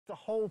the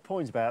whole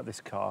point about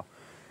this car.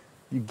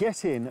 You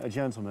get in a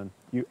gentleman,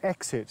 you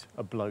exit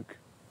a bloke.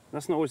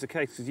 That's not always the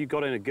case, because you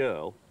got in a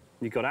girl,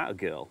 you got out a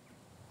girl.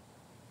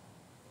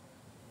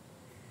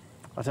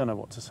 I don't know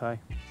what to say.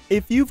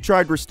 If you've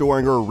tried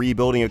restoring or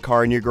rebuilding a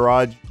car in your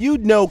garage,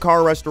 you'd know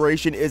car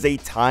restoration is a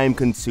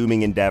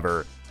time-consuming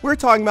endeavor. We're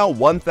talking about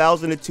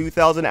 1,000 to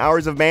 2,000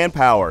 hours of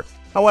manpower.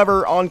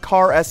 However, on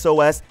Car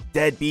SOS,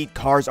 deadbeat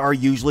cars are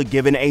usually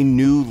given a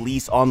new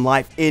lease on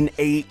life in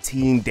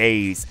 18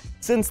 days.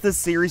 Since the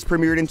series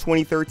premiered in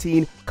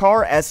 2013,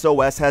 Car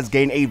SOS has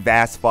gained a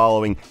vast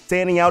following,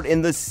 standing out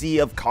in the sea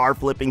of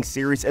car-flipping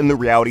series in the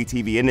reality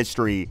TV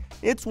industry.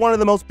 It's one of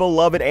the most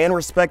beloved and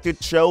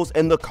respected shows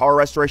in the car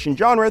restoration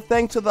genre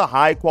thanks to the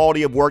high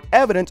quality of work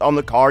evident on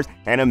the cars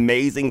and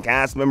amazing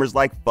cast members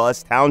like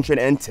Fuzz Townshend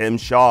and Tim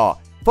Shaw.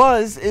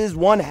 Fuzz is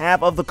one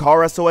half of the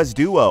Car SOS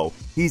duo.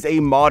 He's a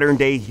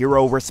modern-day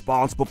hero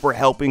responsible for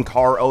helping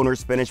car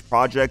owners finish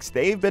projects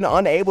they've been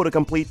unable to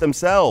complete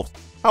themselves.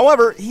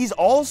 However, he's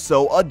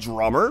also a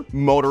drummer,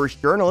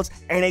 motorist journalist,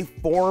 and a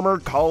former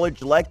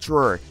college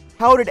lecturer.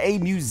 How did a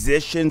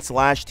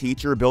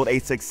musician/teacher build a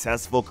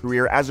successful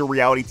career as a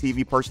reality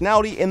TV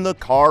personality in the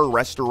car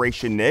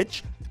restoration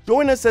niche?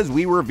 Join us as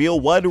we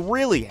reveal what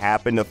really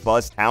happened to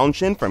Fuzz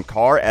Townshend from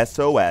Car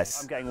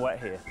SOS. I'm getting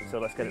wet here, so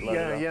let's get it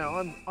loaded up.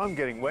 Yeah, I'm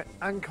getting wet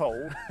and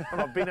cold,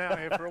 and I've been out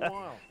here for a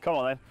while. Come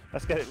on then,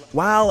 let's get it.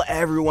 While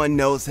everyone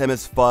knows him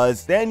as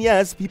Fuzz, then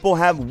yes, people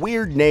have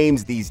weird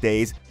names these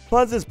days.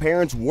 Fuzz's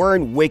parents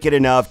weren't wicked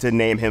enough to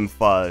name him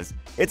Fuzz.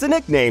 It's a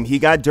nickname he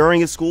got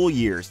during his school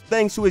years,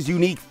 thanks to his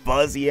unique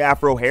fuzzy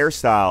afro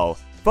hairstyle.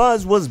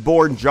 Fuzz was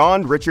born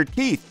John Richard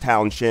Keith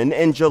Townshend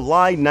in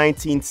July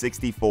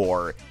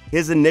 1964.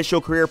 His initial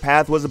career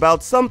path was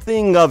about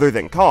something other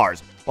than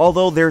cars,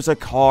 although there's a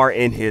car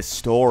in his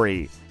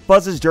story.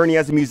 Fuzz's journey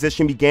as a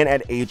musician began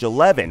at age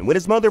 11 when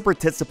his mother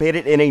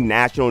participated in a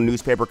national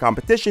newspaper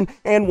competition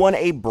and won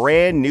a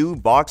brand new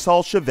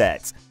Vauxhall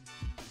Chevette.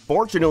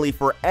 Fortunately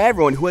for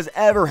everyone who has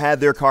ever had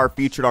their car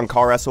featured on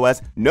Car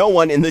SOS, no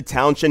one in the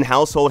Townshend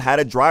household had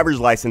a driver's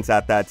license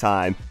at that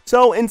time.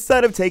 So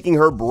instead of taking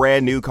her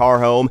brand new car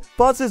home,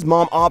 Fuzz's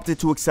mom opted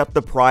to accept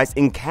the prize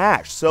in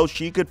cash so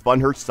she could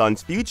fund her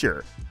son's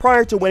future.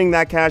 Prior to winning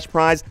that cash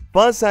prize,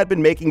 Fuzz had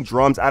been making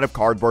drums out of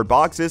cardboard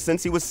boxes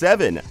since he was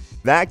 7.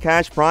 That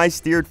cash prize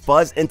steered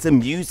Fuzz into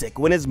music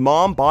when his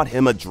mom bought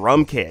him a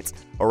drum kit.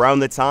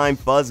 Around the time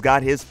Fuzz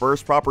got his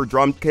first proper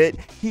drum kit,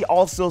 he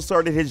also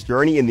started his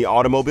journey in the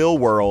automobile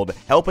world,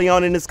 helping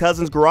out in his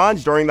cousin's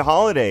garage during the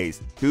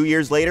holidays. 2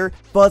 years later,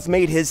 Fuzz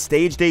made his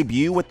stage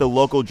debut with the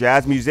local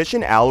jazz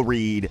musician Al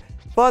Reed.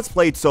 Fuzz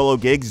played solo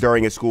gigs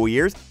during his school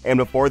years, and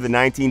before the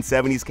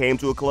 1970s came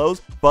to a close,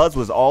 Fuzz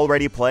was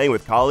already playing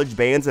with college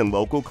bands and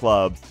local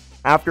clubs.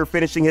 After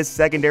finishing his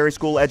secondary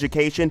school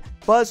education,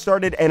 Fuzz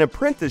started an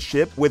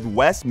apprenticeship with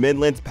West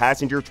Midlands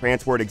Passenger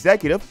Transport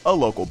Executive, a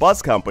local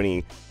bus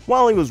company.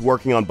 While he was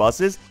working on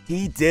buses,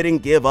 he didn't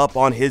give up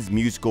on his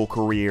musical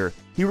career.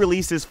 He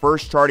released his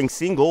first charting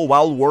single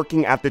while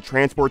working at the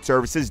Transport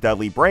Services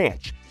Dudley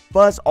branch.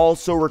 Fuzz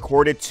also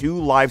recorded 2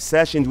 live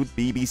sessions with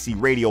BBC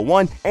Radio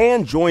 1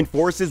 and joined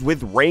forces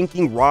with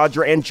Ranking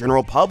Roger and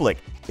General Public.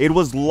 It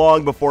was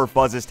long before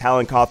Fuzz's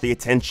talent caught the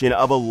attention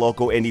of a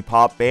local indie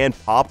pop band,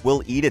 Pop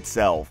Will Eat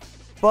Itself.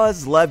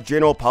 Fuzz left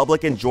General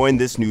Public and joined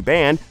this new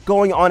band,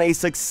 going on a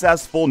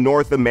successful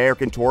North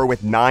American tour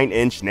with 9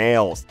 Inch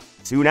Nails.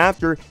 Soon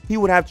after, he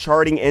would have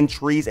charting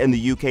entries in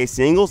the UK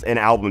singles and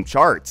album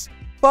charts.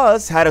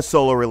 Fuzz had a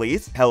solo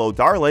release, Hello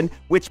Darlin',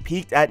 which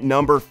peaked at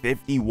number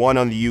 51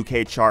 on the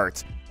UK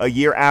charts. A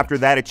year after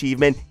that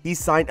achievement, he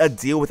signed a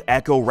deal with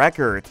Echo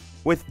Records.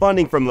 With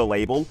funding from the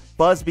label,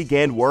 Fuzz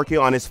began working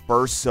on his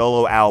first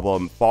solo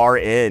album, Far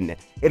In.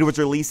 It was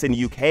released in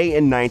UK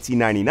in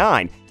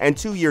 1999, and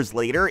 2 years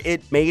later,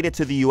 it made it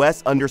to the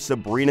US under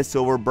Sabrina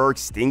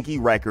Silverberg's Stinky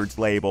Records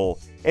label.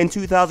 In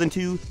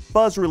 2002,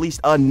 Fuzz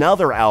released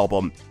another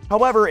album.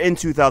 However, in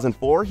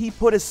 2004, he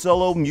put his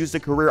solo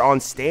music career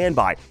on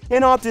standby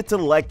and opted to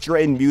lecture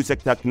in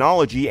music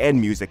technology and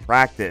music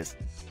practice.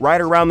 Right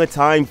around the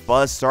time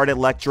Fuzz started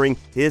lecturing,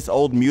 his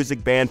old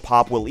music band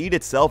Pop Will Eat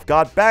Itself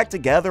got back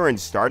together and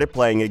started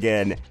playing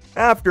again.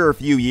 After a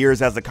few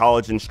years as a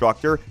college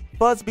instructor,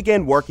 Fuzz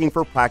began working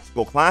for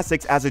Practical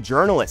Classics as a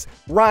journalist,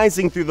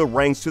 rising through the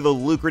ranks to the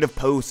lucrative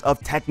post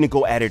of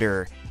technical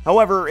editor.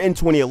 However, in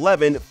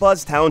 2011,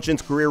 Fuzz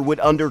Townshend's career would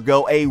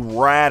undergo a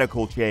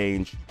radical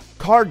change.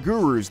 Car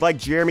gurus like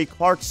Jeremy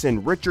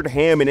Clarkson, Richard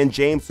Hammond, and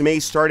James May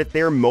started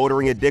their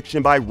motoring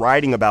addiction by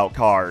writing about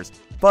cars.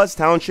 Fuzz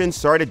Townshend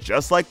started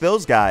just like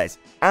those guys.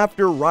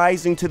 After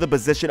rising to the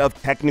position of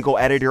technical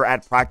editor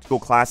at Practical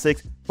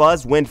Classics,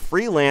 Fuzz went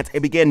freelance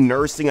and began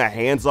nursing a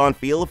hands-on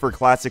feel for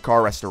classic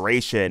car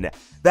restoration.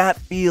 That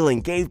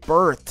feeling gave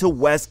birth to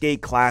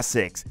Westgate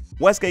Classics.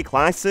 Westgate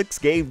Classics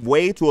gave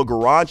way to a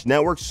garage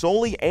network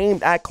solely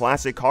aimed at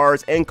classic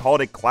cars and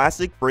called it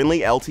Classic Friendly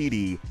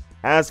Ltd.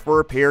 As for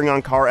appearing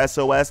on Car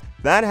SOS,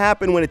 that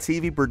happened when a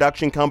TV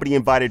production company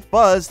invited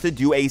Fuzz to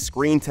do a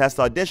screen test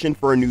audition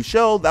for a new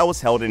show that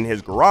was held in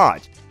his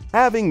garage.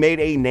 Having made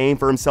a name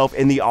for himself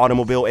in the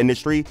automobile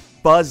industry,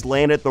 Fuzz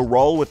landed the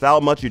role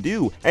without much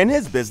ado, and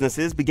his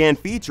businesses began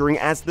featuring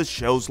as the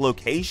show's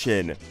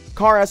location.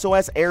 Car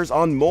SOS airs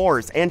on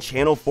Moors and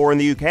Channel 4 in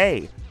the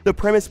UK. The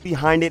premise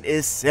behind it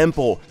is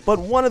simple, but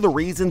one of the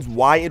reasons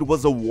why it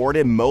was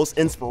awarded Most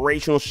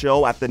Inspirational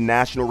Show at the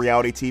National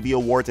Reality TV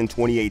Awards in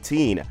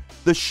 2018.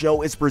 The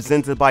show is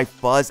presented by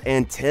Fuzz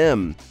and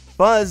Tim.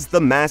 Fuzz, the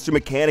master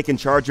mechanic in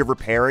charge of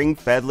repairing,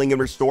 fettling,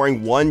 and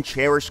restoring one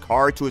cherished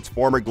car to its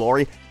former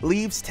glory,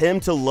 leaves Tim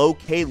to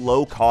locate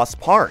low-cost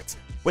parts.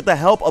 With the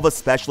help of a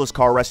specialist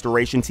car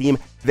restoration team,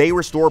 they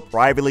restore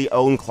privately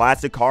owned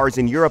classic cars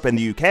in Europe and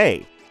the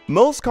UK.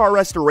 Most car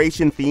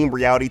restoration-themed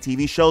reality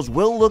TV shows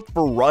will look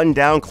for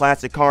run-down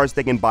classic cars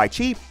they can buy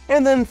cheap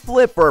and then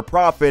flip for a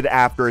profit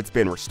after it's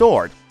been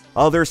restored.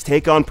 Others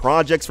take on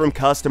projects from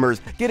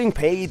customers, getting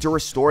paid to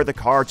restore the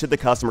car to the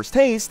customer's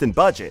taste and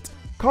budget.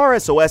 Car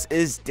SOS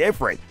is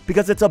different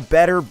because it's a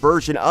better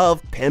version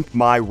of Pimp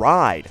My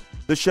Ride.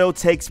 The show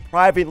takes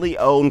privately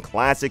owned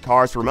classic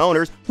cars from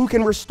owners who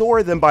can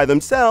restore them by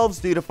themselves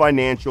due to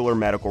financial or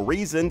medical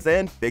reasons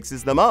and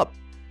fixes them up.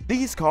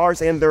 These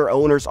cars and their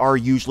owners are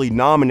usually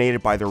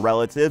nominated by their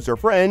relatives or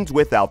friends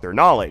without their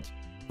knowledge.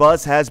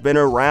 Fuzz has been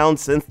around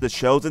since the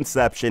show's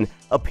inception,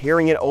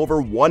 appearing in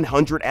over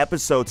 100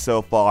 episodes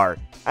so far.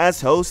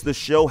 As host, the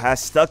show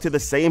has stuck to the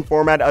same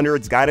format under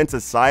its guidance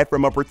aside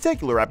from a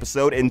particular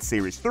episode in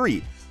Series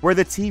 3, where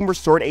the team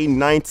restored a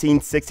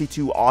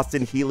 1962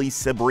 Austin Healey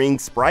Sebring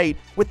Sprite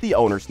with the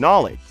owner's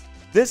knowledge.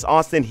 This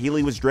Austin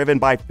Healey was driven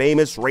by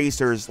famous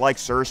racers like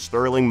Sir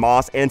Sterling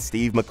Moss and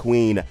Steve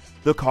McQueen.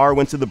 The car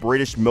went to the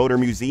British Motor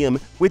Museum,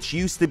 which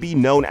used to be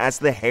known as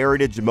the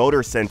Heritage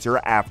Motor Centre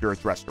after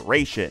its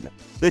restoration.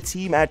 The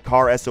team at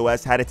Car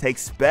SOS had to take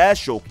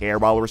special care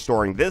while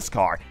restoring this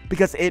car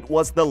because it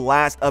was the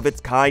last of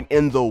its kind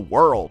in the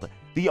world.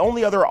 The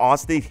only other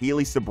Austin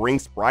Healey Sebring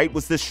Sprite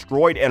was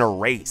destroyed in a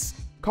race.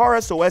 Car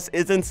SOS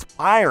is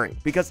inspiring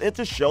because it's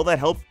a show that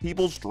helps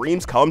people's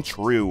dreams come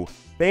true.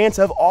 Fans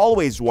have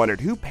always wondered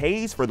who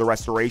pays for the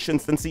restoration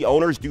since the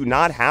owners do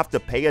not have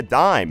to pay a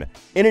dime.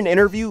 In an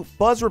interview,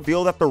 Fuzz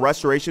revealed that the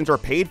restorations are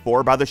paid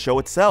for by the show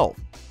itself.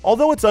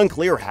 Although it's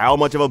unclear how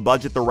much of a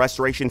budget the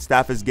restoration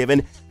staff is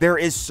given, there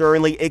is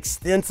certainly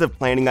extensive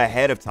planning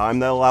ahead of time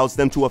that allows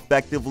them to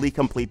effectively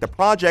complete the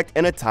project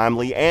in a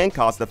timely and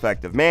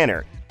cost-effective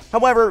manner.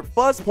 However,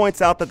 Fuzz points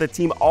out that the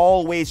team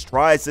always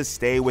tries to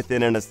stay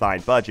within an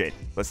assigned budget,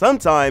 but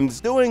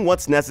sometimes doing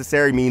what's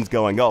necessary means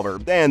going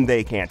over, and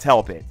they can't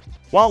help it.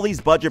 While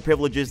these budget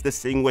privileges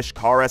distinguish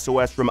Car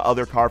SOS from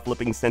other car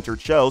flipping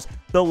centered shows,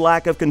 the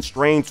lack of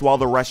constraints while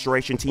the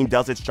restoration team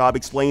does its job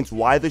explains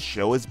why the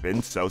show has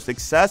been so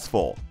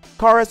successful.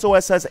 Car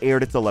SOS has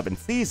aired its 11th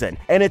season,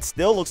 and it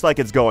still looks like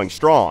it's going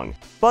strong.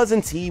 Fuzz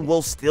and team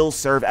will still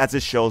serve as the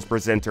show's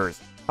presenters.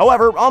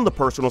 However, on the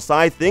personal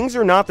side, things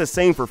are not the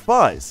same for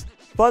Fuzz.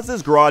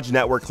 Fuzz's Garage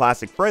Network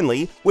Classic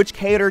Friendly, which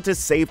cater to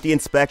safety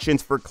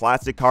inspections for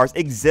classic cars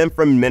exempt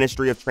from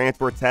Ministry of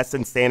Transport tests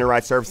and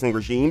standardized servicing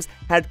regimes,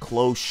 had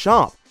closed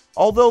shop.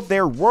 Although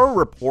there were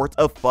reports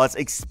of Fuzz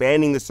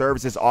expanding the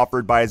services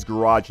offered by his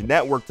Garage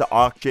Network to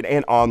auction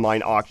and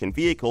online auction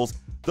vehicles,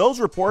 those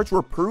reports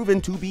were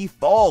proven to be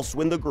false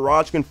when the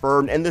garage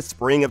confirmed in the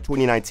spring of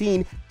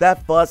 2019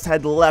 that Fuzz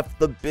had left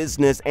the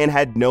business and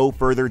had no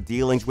further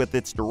dealings with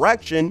its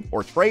direction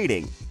or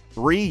trading.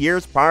 3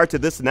 years prior to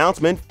this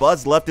announcement,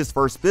 Fuzz left his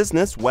first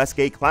business,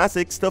 Westgate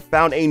Classics, to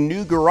found a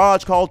new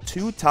garage called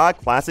Two Todd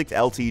Classics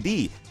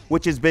Ltd.,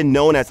 which has been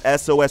known as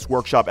SOS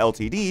Workshop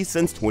Ltd.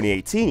 Since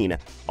 2018.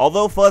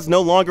 Although Fuzz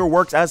no longer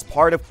works as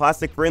part of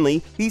Classic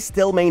Friendly, he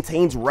still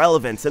maintains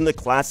relevance in the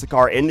classic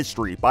car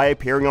industry by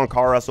appearing on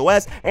Car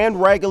SOS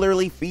and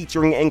regularly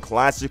featuring in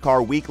Classic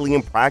Car Weekly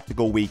and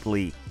Practical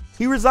Weekly.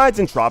 He resides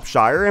in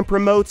Shropshire and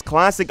promotes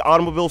classic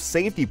automobile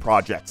safety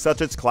projects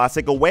such as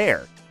Classic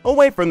Aware.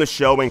 Away from the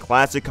show and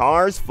classic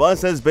cars,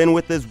 Fuzz has been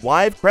with his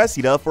wife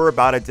Cressida for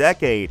about a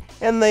decade,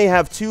 and they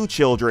have 2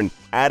 children.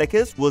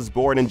 Atticus was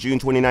born in June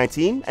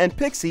 2019 and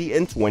Pixie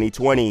in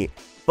 2020.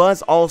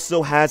 Fuzz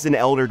also has an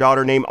elder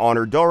daughter named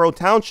Honor Doro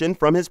Townshend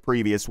from his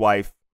previous wife.